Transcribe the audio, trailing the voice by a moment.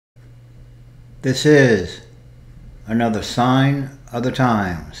This is another sign of the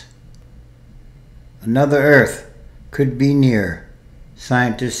times. Another Earth could be near,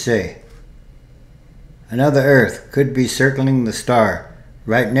 scientists say. Another Earth could be circling the star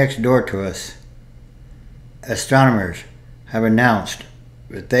right next door to us. Astronomers have announced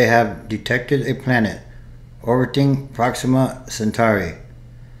that they have detected a planet orbiting Proxima Centauri,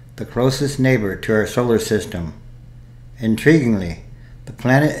 the closest neighbor to our solar system. Intriguingly, the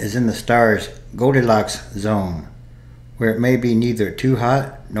planet is in the star's Goldilocks zone, where it may be neither too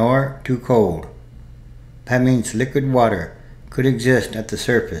hot nor too cold. That means liquid water could exist at the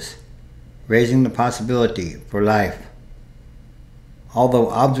surface, raising the possibility for life. Although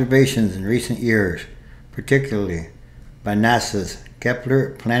observations in recent years, particularly by NASA's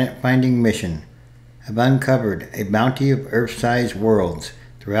Kepler planet-finding mission, have uncovered a bounty of Earth-sized worlds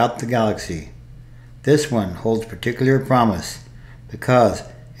throughout the galaxy, this one holds particular promise because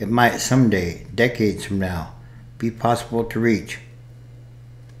it might someday, decades from now, be possible to reach.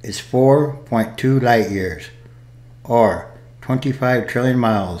 It's 4.2 light years, or 25 trillion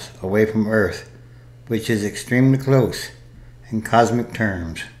miles away from Earth, which is extremely close in cosmic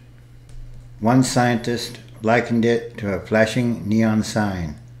terms. One scientist likened it to a flashing neon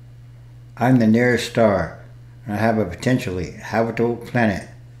sign. I'm the nearest star, and I have a potentially habitable planet,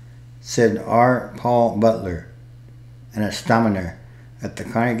 said R. Paul Butler, an astronomer at the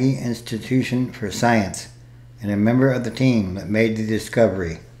Carnegie Institution for Science and a member of the team that made the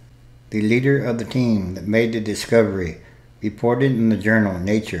discovery. The leader of the team that made the discovery, reported in the journal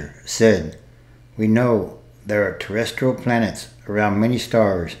Nature, said, "We know there are terrestrial planets around many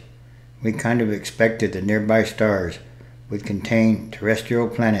stars. We kind of expected the nearby stars would contain terrestrial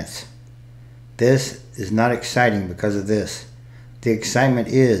planets. This is not exciting because of this. The excitement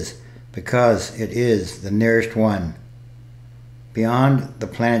is because it is the nearest one. Beyond the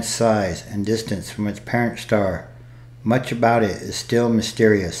planet's size and distance from its parent star, much about it is still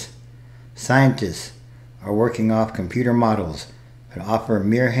mysterious. Scientists are working off computer models that offer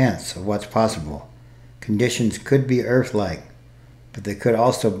mere hints of what's possible. Conditions could be Earth-like, but they could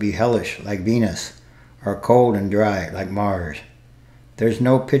also be hellish like Venus, or cold and dry like Mars. There's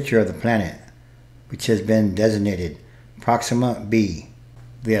no picture of the planet, which has been designated Proxima b.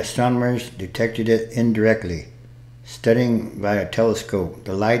 The astronomers detected it indirectly, studying via telescope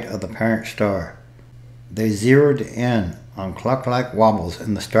the light of the parent star. They zeroed in on clock-like wobbles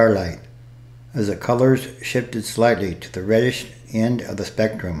in the starlight, as the colors shifted slightly to the reddish end of the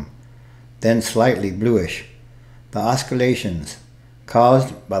spectrum, then slightly bluish. The oscillations,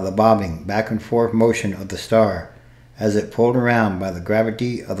 caused by the bobbing back and forth motion of the star as it pulled around by the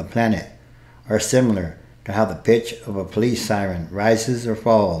gravity of the planet, are similar to how the pitch of a police siren rises or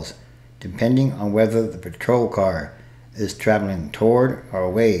falls, depending on whether the patrol car is traveling toward or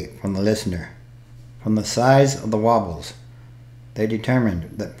away from the listener. From the size of the wobbles, they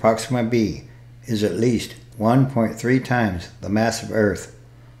determined that Proxima b is at least 1.3 times the mass of Earth,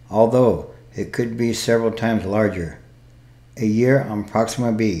 although it could be several times larger. A year on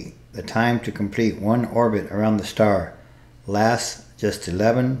Proxima b, the time to complete one orbit around the star, lasts just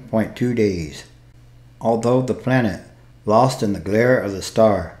 11.2 days. Although the planet, lost in the glare of the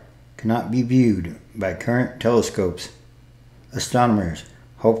star, cannot be viewed by current telescopes, astronomers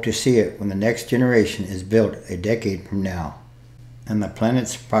hope to see it when the next generation is built a decade from now. And the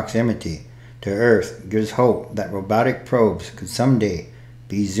planet's proximity to Earth gives hope that robotic probes could someday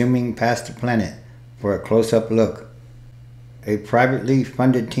be zooming past the planet for a close-up look. A privately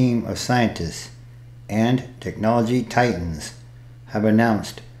funded team of scientists and technology titans have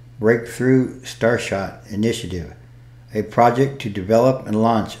announced Breakthrough Starshot Initiative, a project to develop and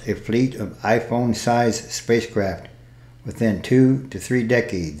launch a fleet of iPhone-sized spacecraft within 2 to 3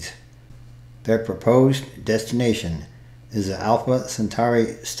 decades. Their proposed destination is the Alpha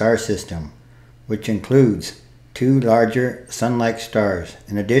Centauri star system, which includes 2 larger sun-like stars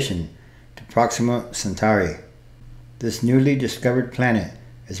in addition to Proxima Centauri. This newly discovered planet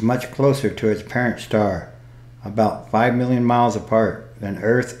is much closer to its parent star, about 5 million miles apart, than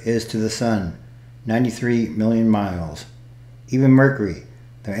Earth is to the Sun, 93 million miles. Even Mercury,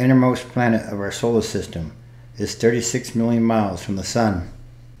 the innermost planet of our solar system, is 36 million miles from the Sun.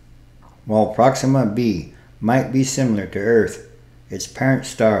 While Proxima b might be similar to Earth, its parent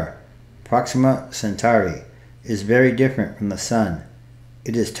star, Proxima Centauri, is very different from the Sun.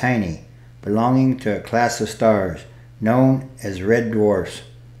 It is tiny, belonging to a class of stars known as red dwarfs,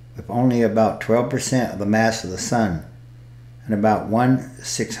 with only about 12% of the mass of the Sun and about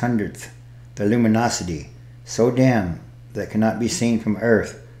 1/600th the luminosity, so dim that it cannot be seen from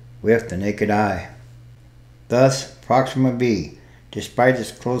Earth with the naked eye. Thus, Proxima b, despite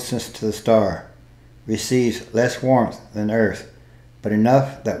its closeness to the star, receives less warmth than Earth, but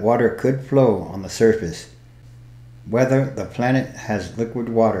enough that water could flow on the surface. Whether the planet has liquid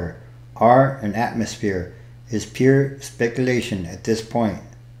water or an atmosphere is pure speculation at this point.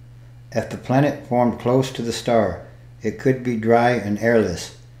 If the planet formed close to the star, it could be dry and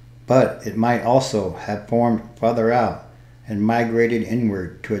airless, but it might also have formed farther out and migrated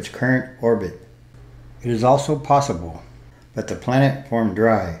inward to its current orbit. It is also possible that the planet formed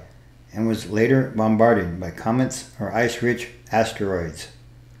dry and was later bombarded by comets or ice-rich asteroids.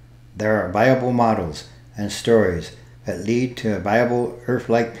 There are viable models and stories that lead to a viable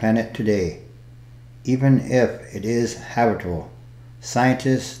Earth-like planet today. Even if it is habitable,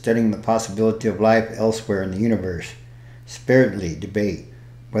 scientists studying the possibility of life elsewhere in the universe spiritedly debate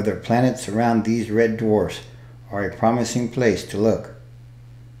whether planets around these red dwarfs are a promising place to look.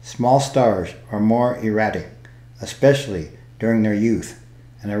 Small stars are more erratic, especially during their youth,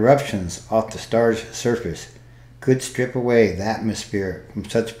 and eruptions off the star's surface could strip away the atmosphere from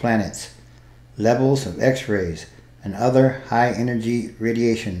such planets. Levels of X-rays and other high-energy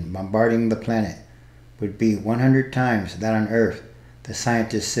radiation bombarding the planet would be 100 times that on Earth, the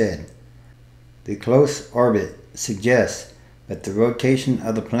scientists said. The close orbit suggests that the rotation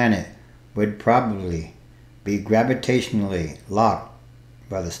of the planet would probably be gravitationally locked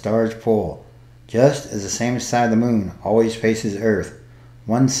by the star's pole, just as the same side of the moon always faces Earth.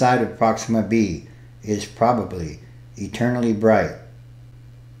 One side of Proxima b is probably eternally bright,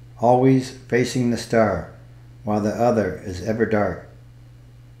 always facing the star, while the other is ever dark.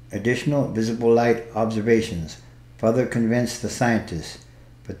 Additional visible light observations further convinced the scientists,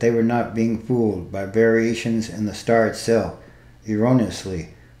 but they were not being fooled by variations in the star itself, erroneously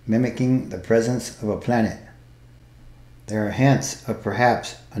mimicking the presence of a planet. There are hints of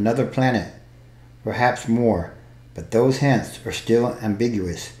perhaps another planet, perhaps more, but those hints are still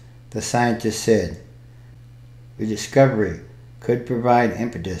ambiguous, the scientists said. The discovery could provide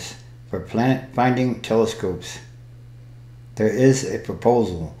impetus for planet-finding telescopes. There is a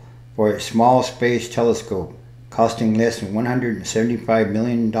proposal for a small space telescope costing less than $175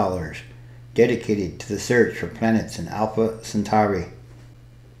 million, dedicated to the search for planets in Alpha Centauri.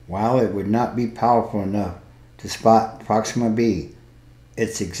 While it would not be powerful enough to spot Proxima b,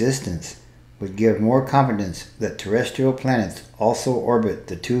 its existence would give more confidence that terrestrial planets also orbit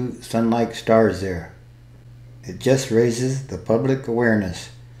the two sun-like stars there. It just raises the public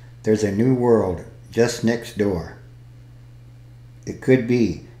awareness there's a new world just next door. It could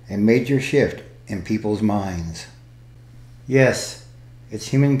be a major shift in people's minds. Yes, it's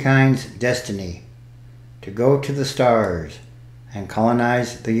humankind's destiny to go to the stars and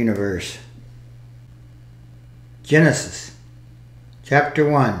colonize the universe. Genesis, chapter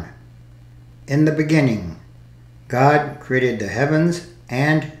 1. In the beginning, God created the heavens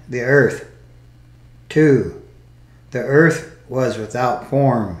and the earth. 2. The earth was without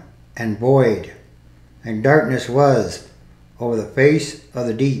form and void, and darkness was over the face of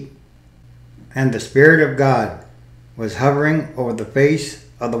the deep, and the Spirit of God was hovering over the face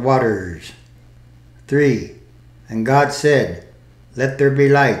of the waters. 3. And God said, "Let there be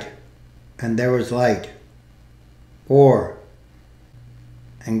light," and there was light. 4.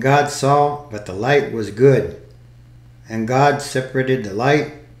 And God saw that the light was good, and God separated the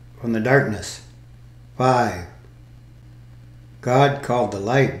light from the darkness. 5. God called the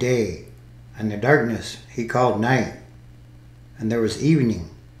light day, and the darkness he called night. And there was evening,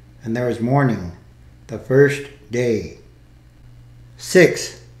 and there was morning, the first day.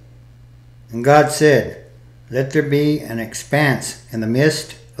 6. And God said, "Let there be an expanse in the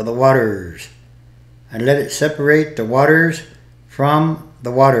midst of the waters, and let it separate the waters from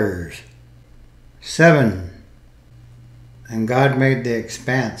the waters." 7. And God made the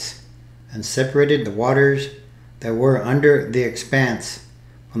expanse, and separated the waters that were under the expanse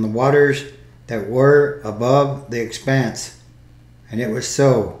from the waters that were above the expanse. And it was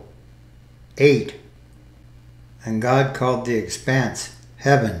so. 8. And God called the expanse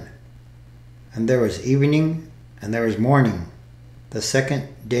heaven. And there was evening, and there was morning, the second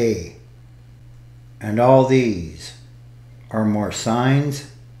day. And all these are more signs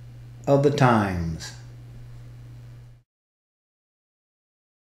of the times.